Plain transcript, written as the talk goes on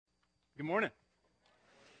Good morning.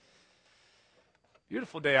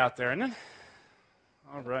 Beautiful day out there, isn't it?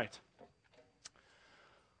 All right.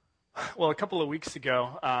 Well, a couple of weeks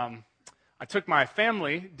ago, I took my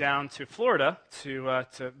family down to Florida to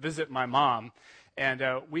visit my mom, and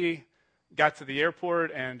we got to the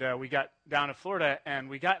airport, and we got down to Florida, and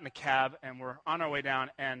we got in the cab, and we're on our way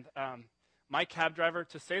down, and my cab driver,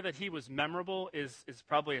 to say that he was memorable is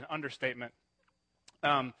probably an understatement.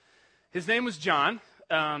 His name was John,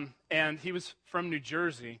 and he was from New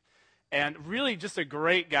Jersey, and really just a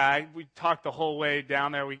great guy. We talked the whole way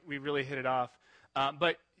down there. We really hit it off.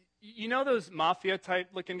 But you know those mafia-type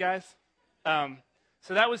looking guys?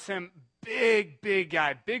 So that was him. Big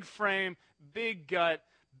guy, big frame, big gut,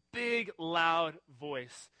 big, loud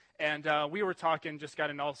voice. And we were talking, just got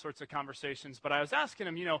into all sorts of conversations. But I was asking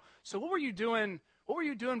him, so what were you doing? What were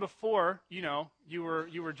you doing before, you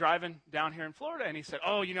were driving down here in Florida? And he said,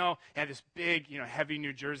 he had this big, heavy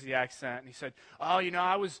New Jersey accent. And he said,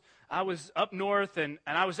 I was up north, and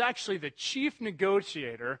I was actually the chief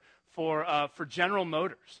negotiator for General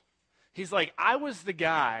Motors. He's like, I was the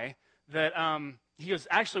guy that, he goes,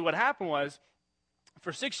 actually what happened was,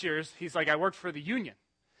 for 6 years, he's like, I worked for the union.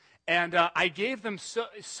 And I gave them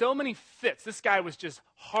so many fits. This guy was just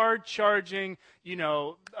hard-charging,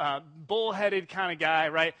 bullheaded kind of guy,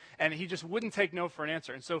 right? And he just wouldn't take no for an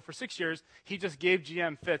answer. And so for 6 years, he just gave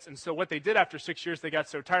GM fits. And so what they did after 6 years, they got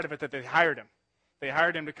so tired of it that they hired him. They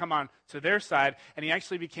hired him to come on to their side, and he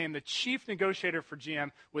actually became the chief negotiator for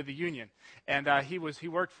GM with the union. And he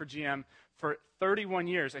worked for GM for 31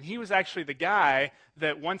 years. And he was actually the guy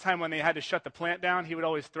that one time when they had to shut the plant down, he would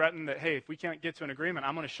always threaten that, hey, if we can't get to an agreement,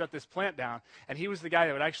 I'm going to shut this plant down. And he was the guy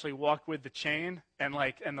that would actually walk with the chain and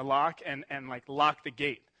the lock and lock the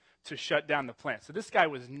gate to shut down the plant. So this guy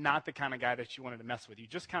was not the kind of guy that you wanted to mess with. You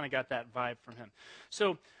just kind of got that vibe from him.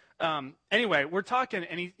 So anyway, we're talking,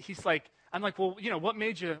 and he's like, I'm like, well, what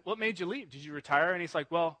made you leave? Did you retire? And he's like,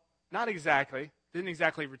 well, not exactly. Didn't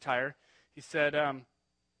exactly retire. He said,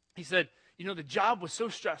 the job was so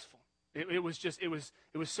stressful. It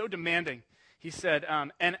was so demanding. He said,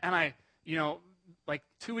 and I, like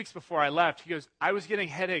 2 weeks before I left, he goes, I was getting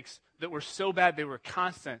headaches that were so bad they were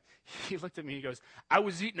constant. He looked at me, he goes, I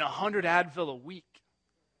was eating 100 Advil a week.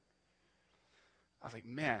 I was like,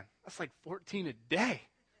 man, that's like 14 a day.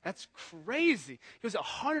 That's crazy. He goes,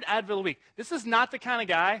 100 Advil a week. This is not the kind of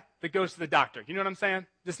guy that goes to the doctor. You know what I'm saying?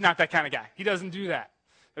 This is not that kind of guy. He doesn't do that.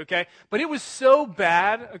 Okay? But it was so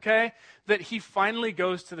bad, okay, that he finally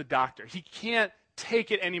goes to the doctor. He can't take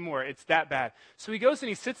it anymore. It's that bad. So he goes and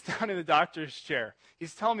he sits down in the doctor's chair.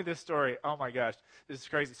 He's telling me this story. Oh, my gosh. This is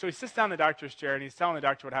crazy. So he sits down in the doctor's chair, and he's telling the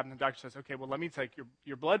doctor what happened. The doctor says, okay, well, let me take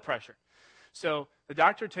your blood pressure. So the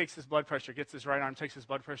doctor takes his blood pressure, gets his right arm, takes his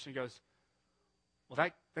blood pressure, and he goes, well,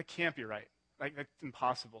 that can't be right. That's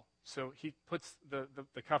impossible. So he puts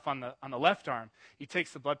the cuff on the left arm. He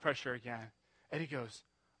takes the blood pressure again, and he goes,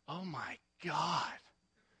 oh, my God.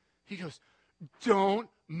 He goes, don't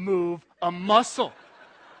move a muscle.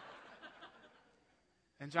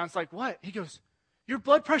 And John's like, what? He goes, your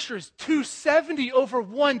blood pressure is 270 over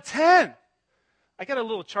 110. I got a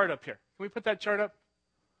little chart up here. Can we put that chart up?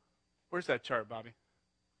 Where's that chart, Bobby?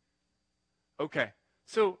 Okay.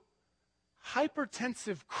 So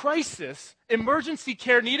hypertensive crisis, emergency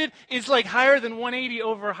care needed, is like higher than 180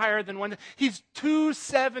 over higher than 110. He's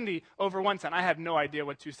 270 over 110. I have no idea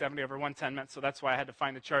what 270 over 110 meant, so that's why I had to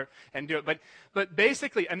find the chart and do it. But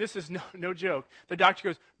basically, and this is no joke, the doctor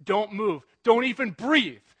goes, don't move. Don't even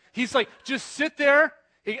breathe. He's like, just sit there.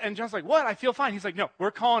 And John's like, what? I feel fine. He's like, no,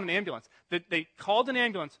 we're calling an ambulance. They called an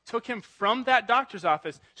ambulance, took him from that doctor's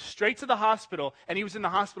office straight to the hospital, and he was in the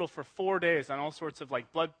hospital for 4 days on all sorts of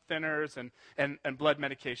like blood thinners and blood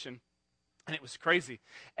medication. And it was crazy.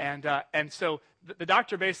 And so the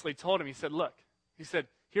doctor basically told him, he said, look, he said,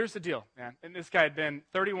 here's the deal, man. And this guy had been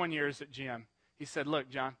 31 years at GM. He said,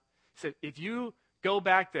 look, John, he said, if you go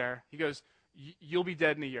back there, he goes, you'll be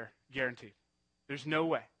dead in a year, guaranteed. There's no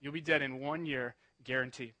way. You'll be dead in 1 year,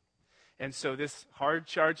 guaranteed. And so this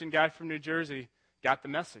hard-charging guy from New Jersey got the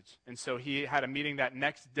message. And so he had a meeting that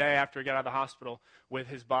next day after he got out of the hospital with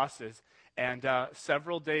his bosses. And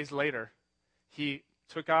several days later, he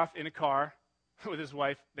took off in a car with his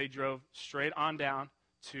wife. They drove straight on down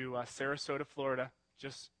to Sarasota, Florida,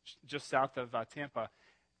 just south of Tampa.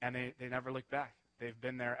 And they never looked back. They've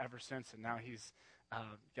been there ever since. And now he's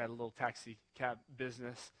got a little taxi cab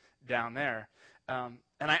business down there. And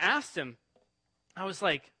I asked him, I was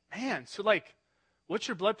like, man, so like, what's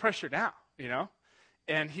your blood pressure now,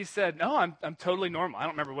 And he said, no, I'm totally normal. I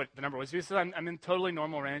don't remember what the number was. He said, I'm in totally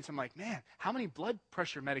normal range. I'm like, man, how many blood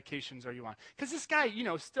pressure medications are you on? Because this guy,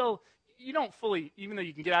 still, you don't fully, even though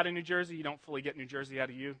you can get out of New Jersey, you don't fully get New Jersey out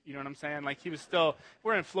of you. You know what I'm saying? Like, he was still,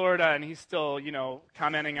 we're in Florida, and he's still,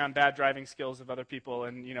 commenting on bad driving skills of other people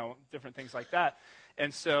and, different things like that.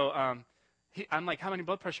 And so I'm like, how many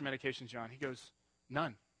blood pressure medications, John? He goes,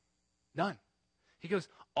 none. He goes,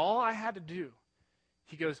 all I had to do,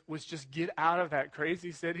 he goes, was just get out of that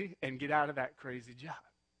crazy city and get out of that crazy job.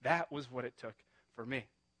 That was what it took for me.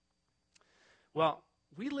 Well,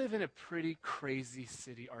 we live in a pretty crazy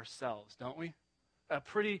city ourselves, don't we? A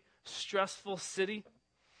pretty stressful city.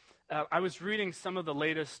 I was reading some of the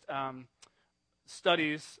latest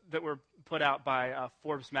studies that were put out by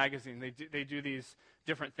Forbes magazine. They do these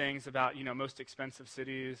different things about, most expensive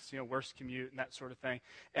cities, worst commute and that sort of thing.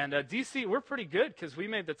 And D.C., we're pretty good because we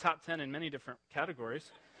made the top 10 in many different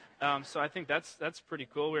categories. So I think that's pretty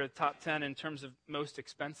cool. We're the top 10 in terms of most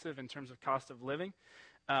expensive, in terms of cost of living.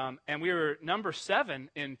 And we were number 7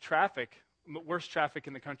 in traffic, worst traffic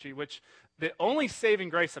in the country, which the only saving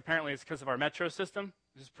grace apparently is because of our metro system.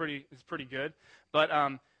 It's pretty good.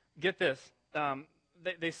 But get this.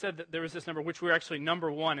 They said that there was this number, which we were actually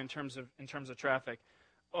number 1 in terms of traffic.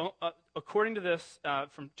 According to this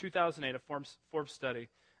from 2008, a Forbes study,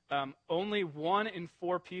 only 1 in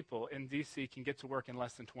 4 people in D.C. can get to work in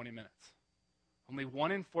less than 20 minutes. Only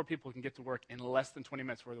 1 in 4 people can get to work in less than 20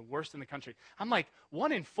 minutes. We're the worst in the country. I'm like,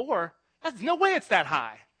 1 in 4? That's no way it's that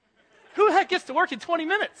high. Who the heck gets to work in 20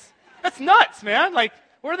 minutes? That's nuts, man. Like,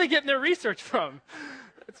 where are they getting their research from?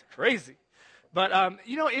 That's crazy. But,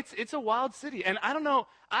 it's a wild city. And I don't know,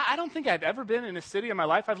 I don't think I've ever been in a city in my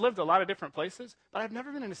life. I've lived a lot of different places, but I've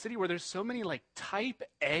never been in a city where there's so many, like, type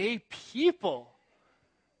A people.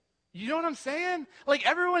 You know what I'm saying? Like,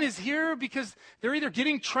 everyone is here because they're either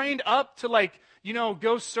getting trained up to, like,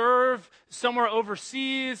 go serve somewhere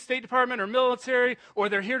overseas, State Department or military, or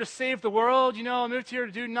they're here to save the world. I moved here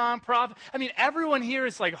to do nonprofit. I mean, everyone here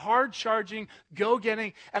is like hard charging,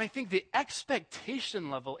 go-getting, and I think the expectation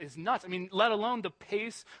level is nuts. I mean, let alone the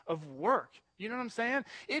pace of work. You know what I'm saying?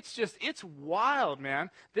 It's wild, man.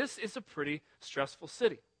 This is a pretty stressful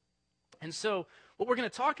city. And so what we're going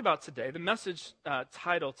to talk about today, the message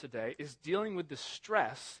title today, is dealing with the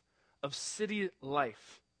stress of city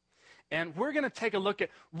life. And we're going to take a look at,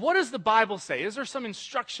 what does the Bible say? Is there some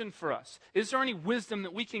instruction for us? Is there any wisdom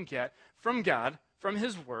that we can get from God, from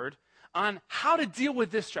His Word, on how to deal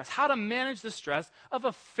with this stress, how to manage the stress of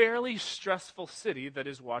a fairly stressful city that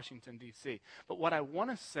is Washington, D.C. But what I want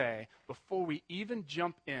to say before we even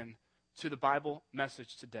jump in to the Bible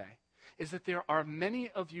message today is that there are many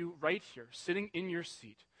of you right here sitting in your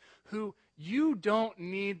seat who you don't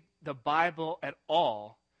need the Bible at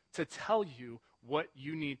all to tell you what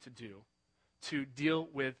you need to do to deal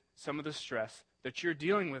with some of the stress that you're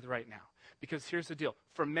dealing with right now. Because here's the deal.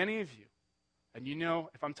 For many of you, and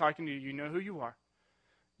if I'm talking to you, you know who you are.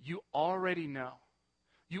 You already know.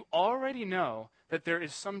 You already know that there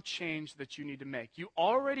is some change that you need to make. You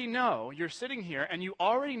already know, you're sitting here, and you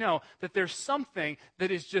already know that there's something that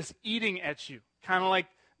is just eating at you. Kind of like,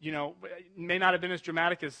 it may not have been as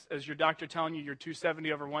dramatic as your doctor telling you you're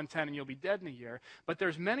 270 over 110 and you'll be dead in a year, but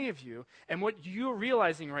there's many of you, and what you're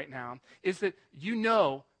realizing right now is that you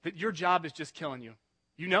know that your job is just killing you.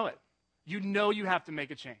 You know it. You know you have to make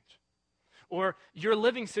a change. Or your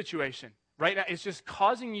living situation right now is just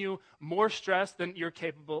causing you more stress than you're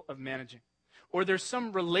capable of managing. Or there's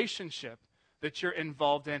some relationship that you're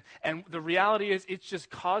involved in, and the reality is it's just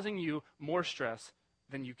causing you more stress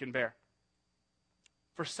than you can bear.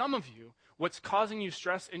 For some of you, what's causing you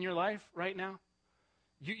stress in your life right now,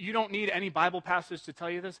 you don't need any Bible passage to tell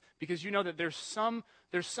you this, because you know that there's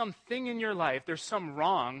something in your life, there's some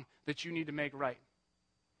wrong that you need to make right.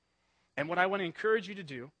 And what I want to encourage you to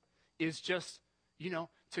do is just,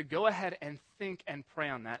 to go ahead and think and pray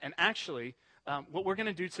on that. And actually, what we're going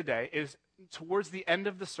to do today is, towards the end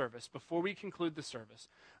of the service, before we conclude the service,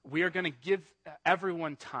 we are going to give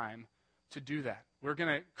everyone time to do that. We're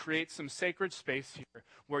going to create some sacred space here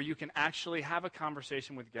where you can actually have a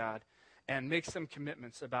conversation with God and make some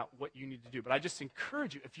commitments about what you need to do. But I just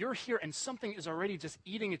encourage you, if you're here and something is already just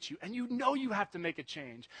eating at you and you know you have to make a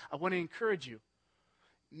change, I want to encourage you,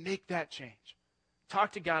 make that change.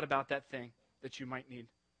 Talk to God about that thing that you might need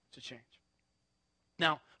to change.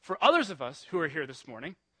 Now, for others of us who are here this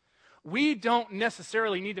morning, we don't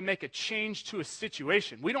necessarily need to make a change to a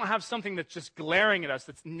situation. We don't have something that's just glaring at us,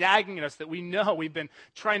 that's nagging at us, that we know we've been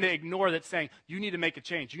trying to ignore, that's saying, you need to make a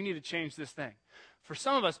change. You need to change this thing. For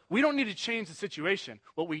some of us, we don't need to change the situation.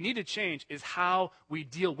 What we need to change is how we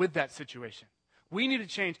deal with that situation. We need to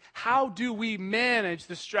change, how do we manage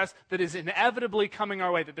the stress that is inevitably coming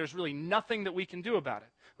our way, that there's really nothing that we can do about it.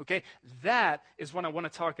 Okay? That is what I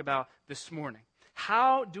want to talk about this morning.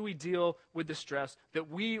 How do we deal with the stress that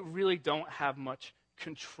we really don't have much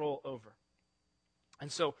control over?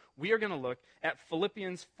 And so we are going to look at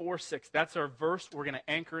Philippians 4:6. That's our verse we're going to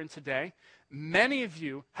anchor in today. Many of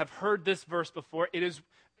you have heard this verse before.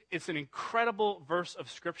 It's an incredible verse of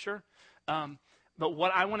Scripture. But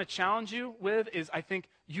what I want to challenge you with is I think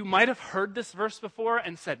you might have heard this verse before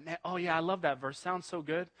and said, "Man, oh yeah, I love that verse. Sounds so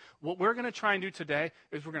good." What we're going to try and do today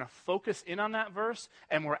is we're going to focus in on that verse,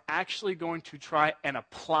 and we're actually going to try and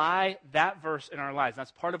apply that verse in our lives.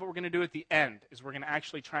 That's part of what we're going to do at the end, is we're going to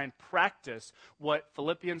actually try and practice what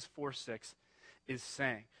Philippians 4:6 is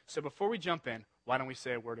saying. So before we jump in, why don't we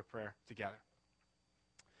say a word of prayer together?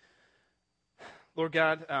 Lord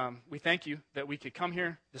God, we thank you that we could come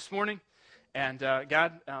here this morning. And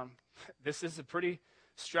God, this is a pretty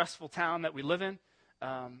stressful town that we live in.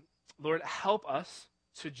 Lord, help us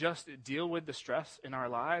to just deal with the stress in our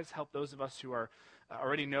lives. Help those of us who are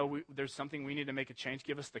already know there's something we need to make a change.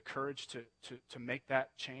 Give us the courage to make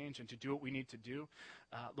that change and to do what we need to do.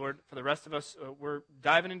 Lord, for the rest of us, we're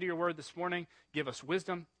diving into your word this morning. Give us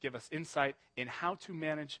wisdom. Give us insight in how to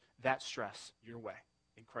manage that stress your way.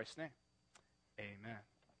 In Christ's name, amen.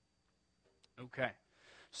 Okay.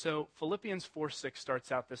 So Philippians 4:6 starts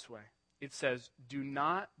out this way. It says, "Do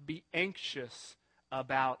not be anxious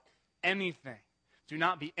about anything." Do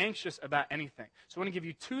not be anxious about anything. So I want to give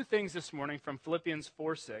you two things this morning from Philippians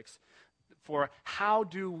 4:6 for how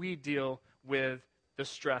do we deal with the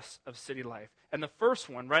stress of city life. And the first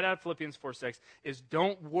one, right out of Philippians 4:6, is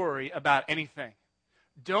don't worry about anything.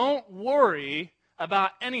 Don't worry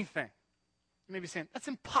about anything. You may be saying, that's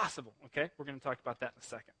impossible. Okay, we're going to talk about that in a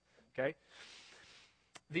second. Okay.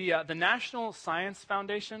 The National Science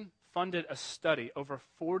Foundation funded a study over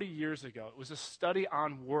 40 years ago. It was a study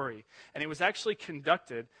on worry, and it was actually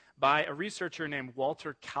conducted by a researcher named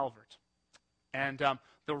Walter Calvert. And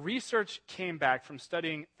the research came back from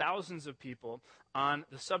studying thousands of people on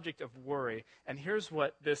the subject of worry, and here's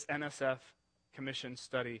what this NSF Commission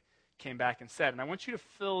study came back and said. And I want you to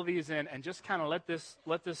fill these in and just kind of let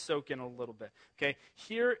this soak in a little bit. Okay,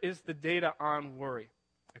 here is the data on worry,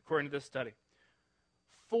 according to this study.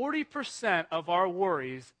 40% of our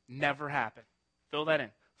worries never happen. Fill that in.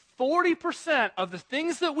 40% of the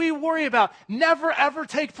things that we worry about never, ever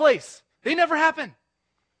take place. They never happen.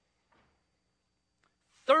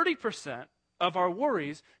 30% of our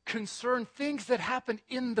worries concern things that happened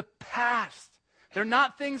in the past. They're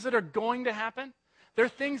not things that are going to happen. They're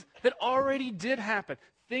things that already did happen.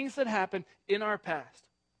 Things that happened in our past.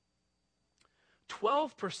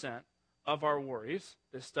 12% of our worries,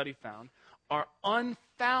 this study found, are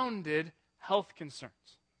unfounded health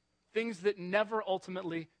concerns. Things that never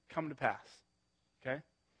ultimately come to pass. Okay?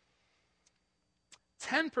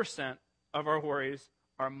 10% of our worries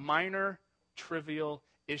are minor, trivial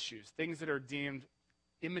issues. Things that are deemed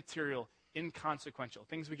immaterial, inconsequential.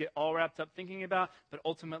 Things we get all wrapped up thinking about, but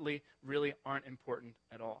ultimately really aren't important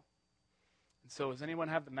at all. And so does anyone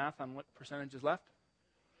have the math on what percentage is left?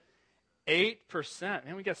 8%.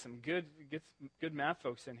 Man, we got some good math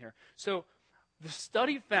folks in here. So the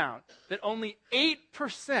study found that only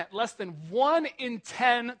 8%, less than 1 in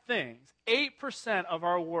 10 things, 8% of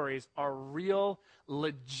our worries are real,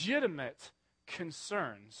 legitimate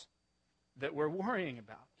concerns that we're worrying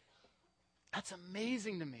about. That's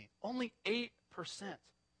amazing to me. Only 8%.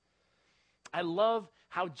 I love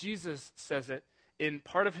how Jesus says it in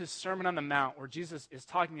part of his Sermon on the Mount, where Jesus is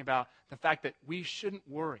talking about the fact that we shouldn't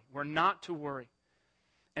worry. We're not to worry.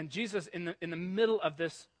 And Jesus, in the middle of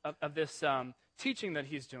this teaching that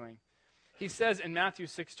he's doing, he says in Matthew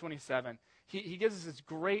 6:27, he gives us this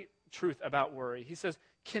great truth about worry. He says,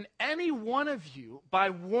 "Can any one of you, by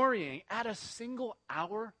worrying, add a single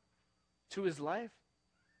hour to his life?"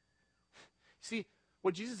 See,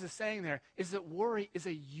 what Jesus is saying there is that worry is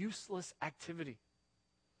a useless activity.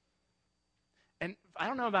 And I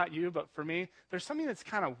don't know about you, but for me, there's something that's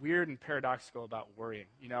kind of weird and paradoxical about worrying,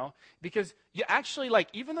 you know? Because you actually,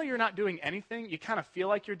 even though you're not doing anything, you kind of feel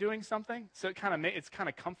like you're doing something. So it's kind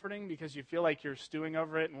of comforting because you feel like you're stewing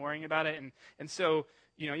over it and worrying about it. And so,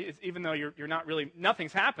 you know, even though you're not really,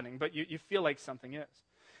 nothing's happening, but you feel like something is.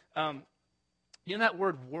 You know that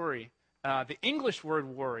word worry, the English word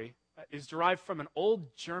worry is derived from an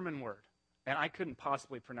old German word. And I couldn't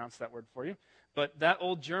possibly pronounce that word for you. But that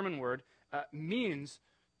old German word means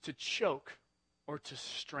to choke or to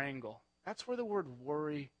strangle. That's where the word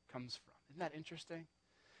worry comes from. Isn't that interesting?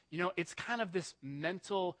 You know, it's kind of this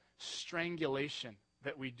mental strangulation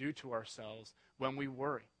that we do to ourselves when we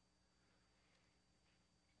worry.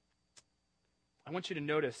 I want you to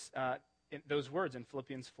notice those words in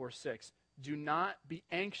Philippians 4:6. Do not be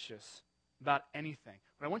anxious about anything.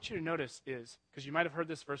 What I want you to notice is, because you might have heard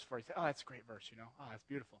this verse before, you say, oh, that's a great verse, oh, that's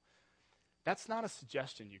beautiful. That's not a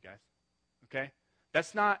suggestion, you guys, okay?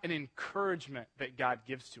 That's not an encouragement that God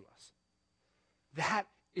gives to us. That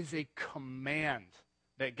is a command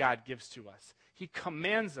that God gives to us. He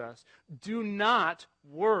commands us, do not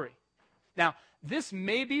worry. Now, this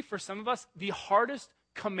may be, for some of us, the hardest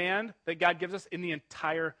command that God gives us in the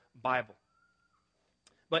entire Bible.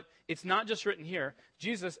 But it's not just written here.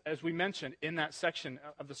 Jesus, as we mentioned in that section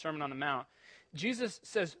of the Sermon on the Mount, Jesus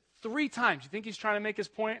says 3 times. You think he's trying to make his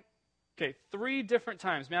point? Okay, 3 different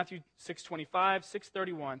times. Matthew 6:25,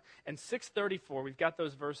 6:31, and 6:34. We've got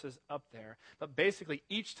those verses up there. But basically,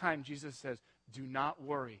 each time Jesus says, do not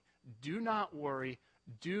worry. Do not worry.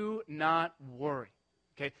 Do not worry.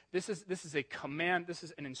 Okay, this is a command. This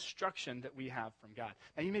is an instruction that we have from God.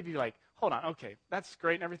 Now, you may be like, hold on, okay, that's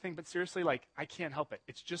great and everything, but seriously, like, I can't help it.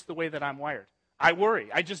 It's just the way that I'm wired. I worry.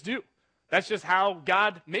 I just do. That's just how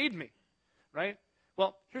God made me, right?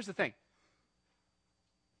 Well, here's the thing.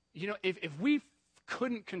 If we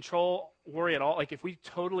couldn't control worry at all, like if we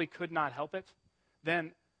totally could not help it,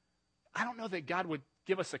 then I don't know that God would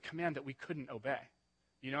give us a command that we couldn't obey.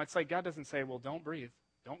 It's like God doesn't say, well, don't breathe.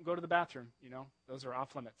 Don't go to the bathroom. Those are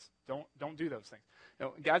off limits. Don't do those things.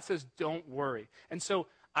 No, God says, don't worry. And so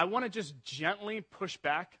I want to just gently push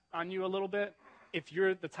back on you a little bit. If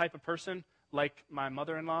you're the type of person like my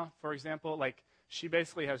mother-in-law, for example, like she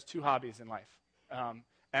basically has 2 hobbies in life.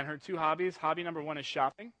 And her 2 hobbies, hobby number 1 is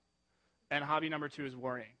shopping, and hobby number 2 is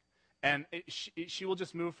worrying. And she will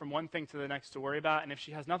just move from one thing to the next to worry about. And if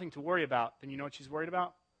she has nothing to worry about, then you know what she's worried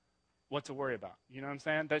about? What to worry about. You know what I'm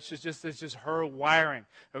saying? That's just her wiring.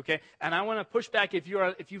 Okay? And I want to push back if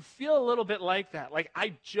you feel a little bit like that. Like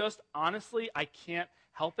honestly, I can't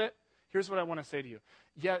help it. Here's what I want to say to you.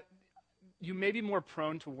 Yeah, you may be more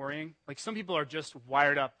prone to worrying. Like some people are just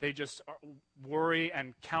wired up. They just worry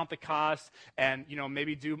and count the costs and,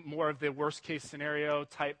 maybe do more of the worst case scenario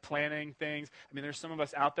type planning things. I mean, there's some of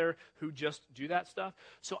us out there who just do that stuff.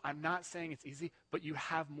 So I'm not saying it's easy, but you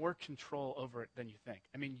have more control over it than you think.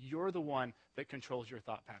 I mean, you're the one that controls your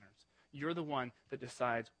thought patterns. You're the one that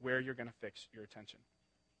decides where you're going to fix your attention.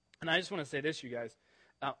 And I just want to say this, you guys.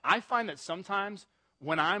 I find that sometimes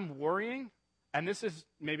when I'm worrying, and this is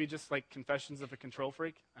maybe just like confessions of a control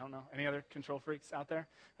freak. I don't know. Any other control freaks out there?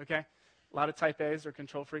 Okay. A lot of type A's are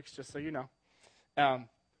control freaks, just so you know.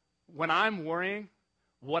 When I'm worrying,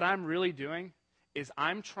 what I'm really doing is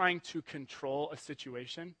I'm trying to control a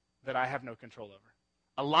situation that I have no control over.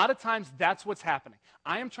 A lot of times that's what's happening.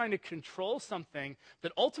 I am trying to control something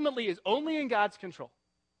that ultimately is only in God's control.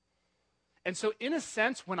 And so in a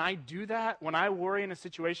sense, when I do that, when I worry in a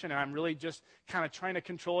situation and I'm really just kind of trying to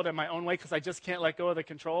control it in my own way because I just can't let go of the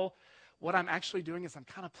control, what I'm actually doing is I'm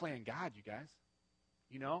kind of playing God, you guys.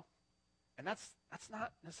 And that's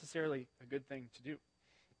not necessarily a good thing to do.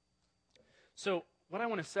 So what I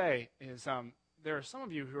want to say is there are some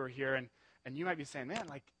of you who are here and you might be saying, man,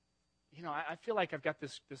 like, I feel like I've got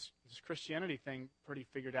this Christianity thing pretty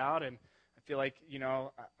figured out, and I feel like,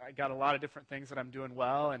 I got a lot of different things that I'm doing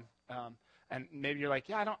well, and maybe you're like,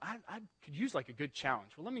 yeah, I could use like a good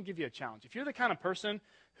challenge. Well, let me give you a challenge. If you're the kind of person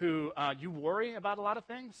who you worry about a lot of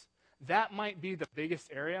things, that might be the biggest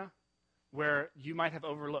area where you might have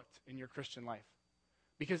overlooked in your Christian life.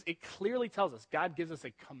 Because it clearly tells us, God gives us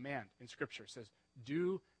a command in Scripture. It says,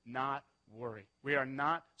 do not worry. We are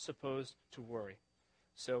not supposed to worry.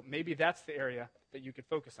 So maybe that's the area that you could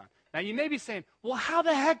focus on. Now, you may be saying, well, how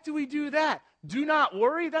the heck do we do that? Do not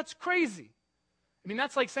worry? That's crazy. I mean,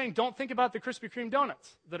 that's like saying, don't think about the Krispy Kreme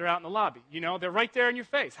donuts that are out in the lobby. They're right there in your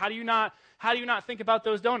face. How do you not think about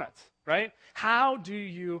those donuts, right? How do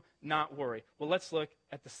you not worry? Well, let's look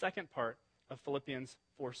at the second part of Philippians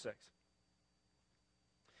 4:6.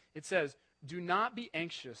 It says, do not be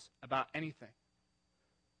anxious about anything,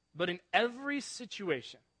 but in every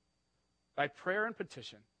situation, by prayer and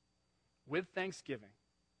petition, with thanksgiving,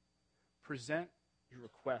 present your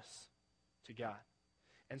requests to God.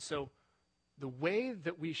 And so, the way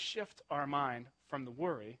that we shift our mind from the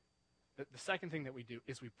worry, the second thing that we do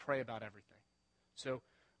is we pray about everything. So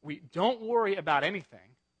we don't worry about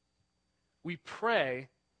anything. We pray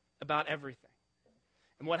about everything.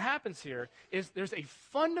 And what happens here is there's a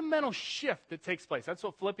fundamental shift that takes place. That's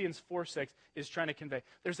what Philippians 4:6 is trying to convey.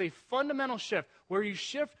 There's a fundamental shift where you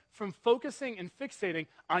shift from focusing and fixating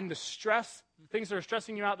on the stress, the things that are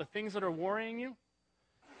stressing you out, the things that are worrying you,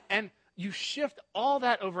 and you shift all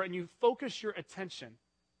that over and you focus your attention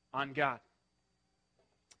on God.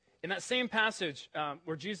 In that same passage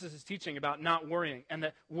where Jesus is teaching about not worrying, and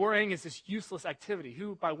that worrying is this useless activity,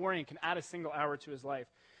 who by worrying can add a single hour to his life,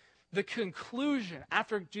 the conclusion,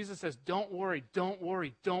 after Jesus says, don't worry, don't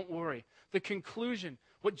worry, don't worry, the conclusion,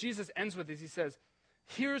 what Jesus ends with is he says,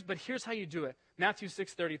 here's how you do it. Matthew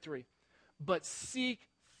 6:33. But seek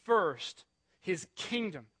first his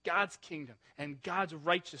kingdom, God's kingdom, and God's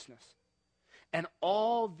righteousness. And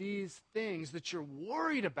all these things that you're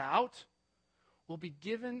worried about will be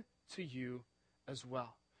given to you as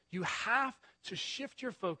well. You have to shift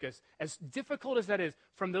your focus, as difficult as that is,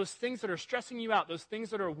 from those things that are stressing you out, those things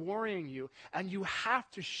that are worrying you, and you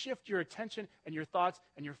have to shift your attention and your thoughts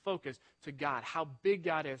and your focus to God, how big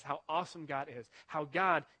God is, how awesome God is, how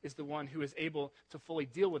God is the one who is able to fully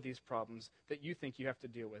deal with these problems that you think you have to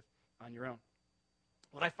deal with on your own.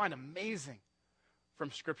 What I find amazing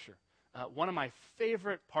from Scripture, one of my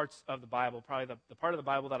favorite parts of the Bible, probably the part of the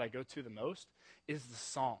Bible that I go to the most, is the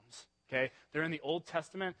Psalms. Okay, they're in the Old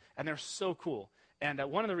Testament, and they're so cool. And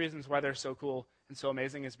one of the reasons why they're so cool and so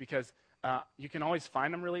amazing is because you can always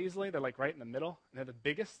find them really easily. They're like right in the middle, and they're the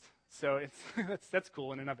biggest. So it's that's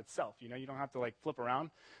cool in and of itself. You know, you don't have to like flip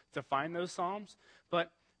around to find those Psalms.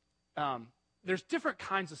 But there's different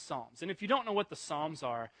kinds of Psalms, and if you don't know what the Psalms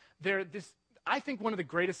are, they're this. I think one of the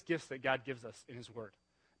greatest gifts that God gives us in His Word,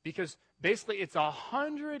 because basically it's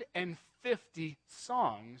 150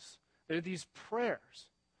 songs. They're these prayers.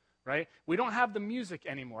 Right? We don't have the music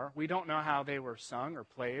anymore. We don't know how they were sung or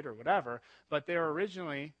played or whatever, but they're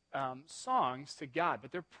originally songs to God,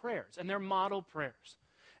 but they're prayers, and they're model prayers.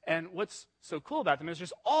 And what's so cool about them is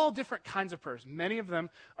there's all different kinds of prayers. Many of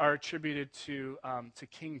them are attributed to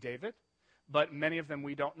King David, but many of them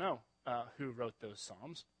we don't know who wrote those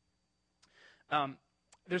psalms.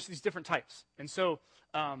 There's these different types. And so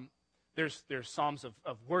there's psalms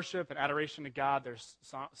of worship and adoration to God. There's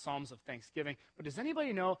psalms of thanksgiving. But does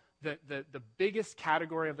anybody know the biggest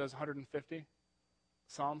category of those 150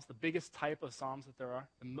 psalms, the biggest type of psalms that there are,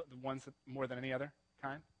 the ones that more than any other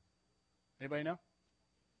kind? Anybody know?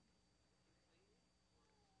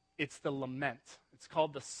 It's the lament. It's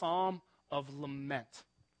called the Psalm of Lament.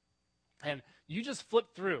 And you just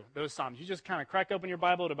flip through those Psalms. You just kind of crack open your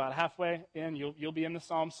Bible at about halfway in. You'll be in the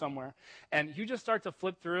Psalm somewhere. And you just start to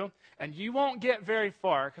flip through, and you won't get very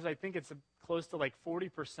far, because I think it's close to like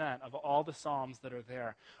 40% of all the Psalms that are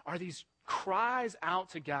there are these cries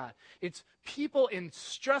out to God. It's people in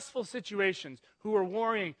stressful situations who are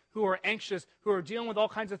worrying, who are anxious, who are dealing with all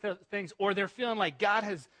kinds of things, or they're feeling like God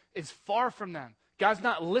is far from them. God's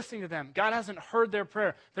not listening to them. God hasn't heard their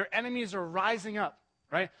prayer. Their enemies are rising up.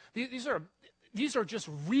 Right? These are just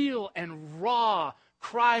real and raw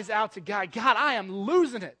cries out to God. God, I am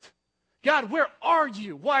losing it. God, where are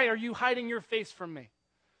you? Why are you hiding your face from me?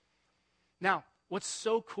 Now, what's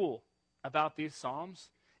so cool about these Psalms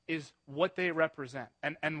is what they represent,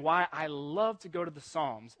 and why I love to go to the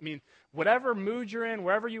Psalms. I mean, whatever mood you're in,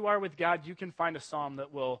 wherever you are with God, you can find a Psalm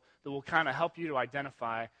that will kind of help you to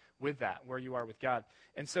identify with that, where you are with God.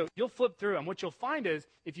 And so you'll flip through, and what you'll find is,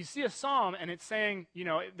 if you see a psalm and it's saying, you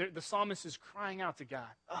know, the psalmist is crying out to God,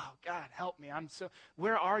 oh, God, help me.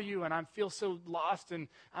 Where are you? And I feel so lost, and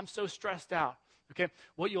I'm so stressed out. Okay?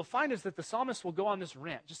 What you'll find is that the psalmist will go on this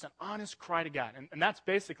rant, just an honest cry to God. And that's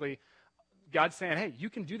basically God saying, hey, you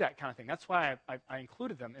can do that kind of thing. That's why I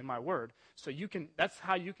included them in my word. So that's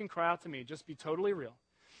how you can cry out to me. Just be totally real.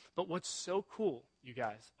 But what's so cool, you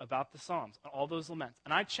guys, about the Psalms, all those laments,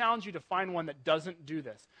 and I challenge you to find one that doesn't do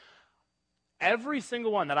this. Every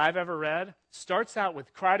single one that I've ever read starts out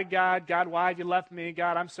with cry to God, God, why have you left me?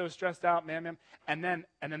 God, I'm so stressed out, man. And then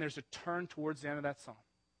there's a turn towards the end of that psalm.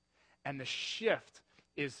 And the shift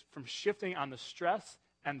is from shifting on the stress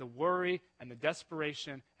and the worry and the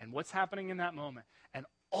desperation and what's happening in that moment. And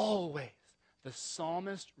always the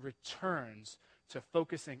psalmist returns to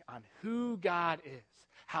focusing on who God is,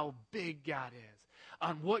 how big God is,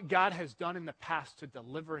 on what God has done in the past to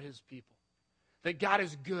deliver His people. That God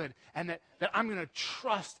is good, and that I'm going to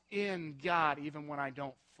trust in God even when I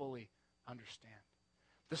don't fully understand.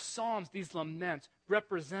 The Psalms, these laments,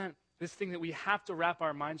 represent this thing that we have to wrap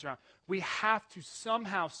our minds around. We have to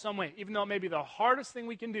somehow, some way, even though it may be the hardest thing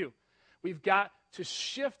we can do, we've got to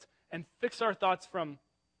shift and fix our thoughts from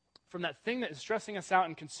that thing that is stressing us out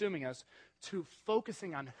and consuming us to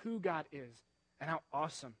focusing on who God is and how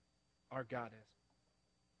awesome our God is.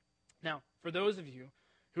 Now, for those of you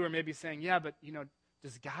who are maybe saying, yeah, but,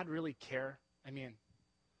 does God really care? I mean,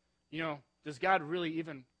 does God really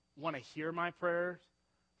even want to hear my prayers,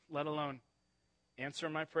 let alone answer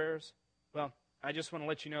my prayers? Well, I just want to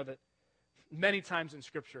let you know that many times in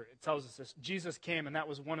Scripture it tells us this. Jesus came, and that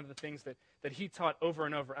was one of the things that He taught over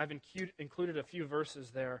and over. I've included a few verses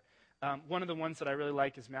there. One of the ones that I really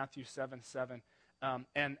like is Matthew 7:7.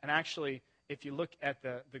 And actually, if you look at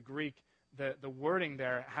the Greek, the wording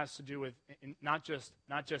there has to do with not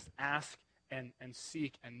just ask and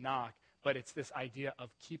seek and knock, but it's this idea of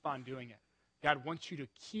keep on doing it. God wants you to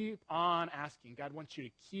keep on asking. God wants you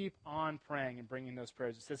to keep on praying and bringing those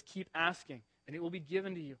prayers. It says keep asking, and it will be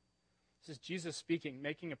given to you. This is Jesus speaking,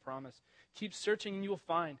 making a promise. Keep searching, and you will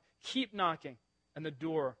find. Keep knocking, and the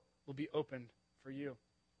door will be opened for you.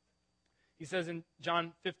 He says in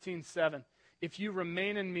John 15:7, if you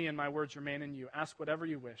remain in me and my words remain in you, ask whatever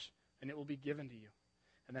you wish, and it will be given to you.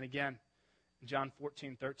 And then again, in John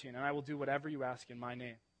 14:13, and I will do whatever you ask in my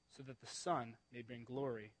name, so that the Son may bring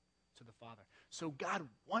glory to the Father. So God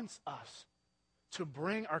wants us to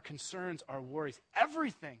bring our concerns, our worries,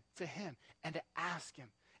 everything to him and to ask him.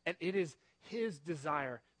 And it is his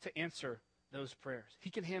desire to answer those prayers. He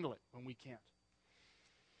can handle it when we can't.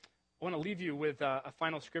 I want to leave you with a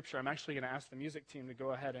final scripture. I'm actually going to ask the music team to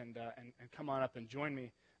go ahead and come on up and join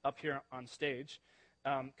me up here on stage,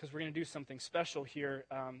 because we're going to do something special here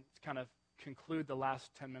to kind of conclude the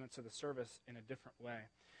last 10 minutes of the service in a different way.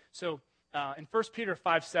 So in 1 Peter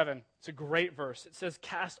 5:7, it's a great verse. It says,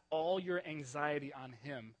 cast all your anxiety on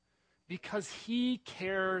him because he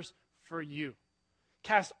cares for you.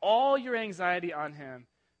 Cast all your anxiety on him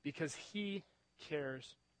because he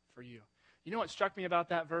cares for you. You know what struck me about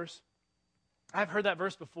that verse? I've heard that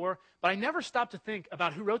verse before, but I never stopped to think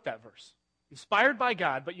about who wrote that verse. Inspired by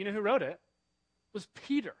God, but you know who wrote it? It was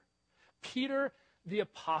Peter. Peter the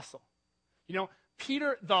apostle. You know,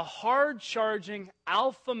 Peter the hard-charging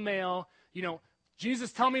alpha male,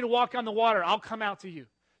 Jesus, tell me to walk on the water, I'll come out to you.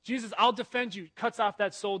 Jesus, I'll defend you, cuts off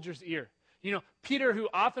that soldier's ear. Peter, who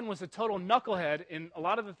often was a total knucklehead in a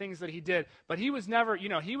lot of the things that he did, but he was never,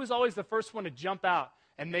 he was always the first one to jump out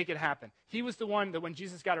and make it happen. He was the one that when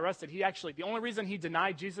Jesus got arrested, the only reason he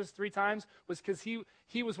denied Jesus 3 times was because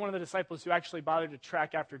he was one of the disciples who actually bothered to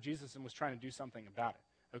track after Jesus and was trying to do something about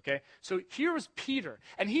it, okay? So here was Peter,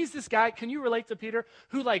 and he's this guy, can you relate to Peter,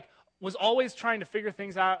 who was always trying to figure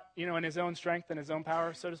things out, in his own strength and his own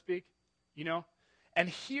power, so to speak, And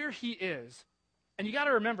here he is, and you got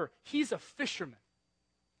to remember, he's a fisherman.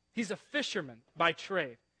 He's a fisherman by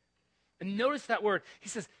trade. And notice that word. He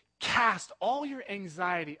says, cast all your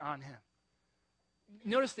anxiety on him.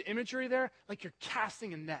 Notice the imagery there? Like you're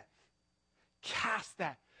casting a net. Cast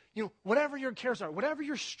that. Whatever your cares are, whatever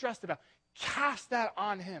you're stressed about, cast that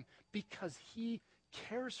on him because he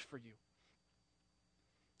cares for you.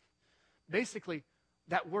 Basically,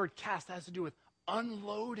 that word cast has to do with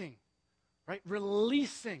unloading, right?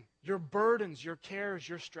 Releasing your burdens, your cares,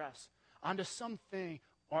 your stress onto something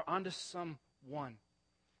or onto someone.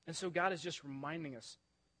 And so God is just reminding us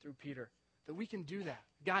through Peter that we can do that.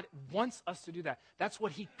 God wants us to do that. That's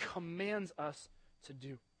what he commands us to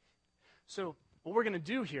do. So what we're going to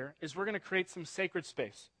do here is we're going to create some sacred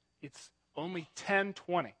space. It's only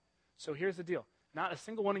 10:20. So here's the deal. Not a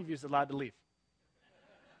single one of you is allowed to leave.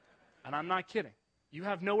 And I'm not kidding. You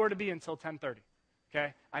have nowhere to be until 10:30.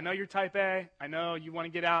 Okay? I know you're type A. I know you want to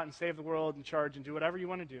get out and save the world and charge and do whatever you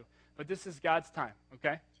want to do. But this is God's time,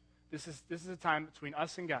 okay? This is a time between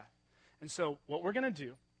us and God. And so what we're going to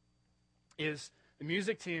do is the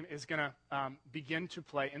music team is going to begin to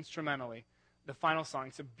play instrumentally the final song.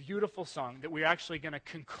 It's a beautiful song that we're actually going to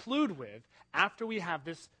conclude with after we have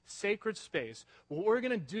this sacred space. What we're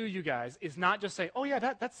going to do, you guys, is not just say, oh, yeah,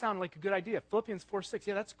 that sounded like a good idea. Philippians 4:6,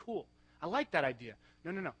 yeah, that's cool. I like that idea.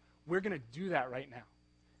 No. We're going to do that right now.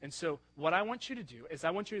 And so what I want you to do is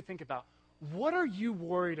I want you to think about, what are you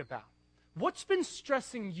worried about? What's been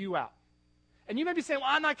stressing you out? And you may be saying, well,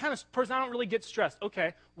 I'm that kind of person. I don't really get stressed.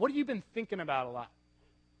 Okay, what have you been thinking about a lot?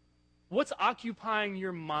 What's occupying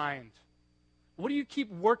your mind? What do you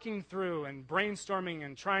keep working through and brainstorming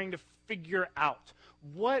and trying to figure out?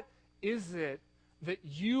 What is it that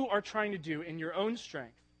you are trying to do in your own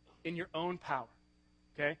strength, in your own power?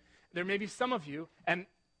 Okay? There may be some of you, and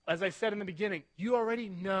as I said in the beginning, you already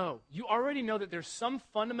know that there's some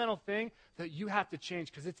fundamental thing that you have to change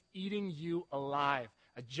because it's eating you alive.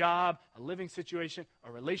 A job, a living situation,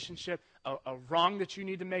 a relationship, a wrong that you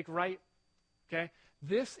need to make right. Okay?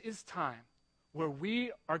 This is time where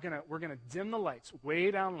we're gonna dim the lights way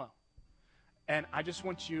down low. And I just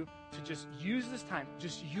want you to just use this time,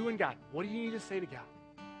 just you and God. What do you need to say to God?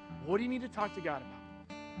 What do you need to talk to God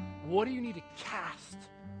about? What do you need to cast?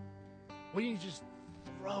 What do you need to just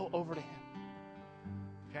throw over to him?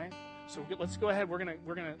 Okay? So let's go ahead. We're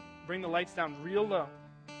gonna bring the lights down real low.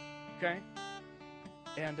 Okay?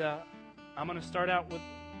 And I'm gonna start out with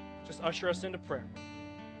just usher us into prayer.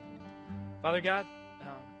 Father God,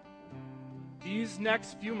 these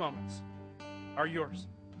next few moments are yours.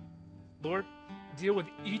 Lord, deal with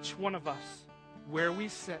each one of us where we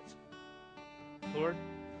sit. Lord,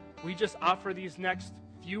 we just offer these next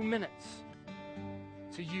few minutes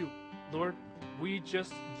to you. Lord, we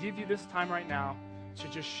just give you this time right now to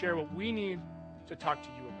just share what we need to talk to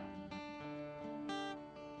you about.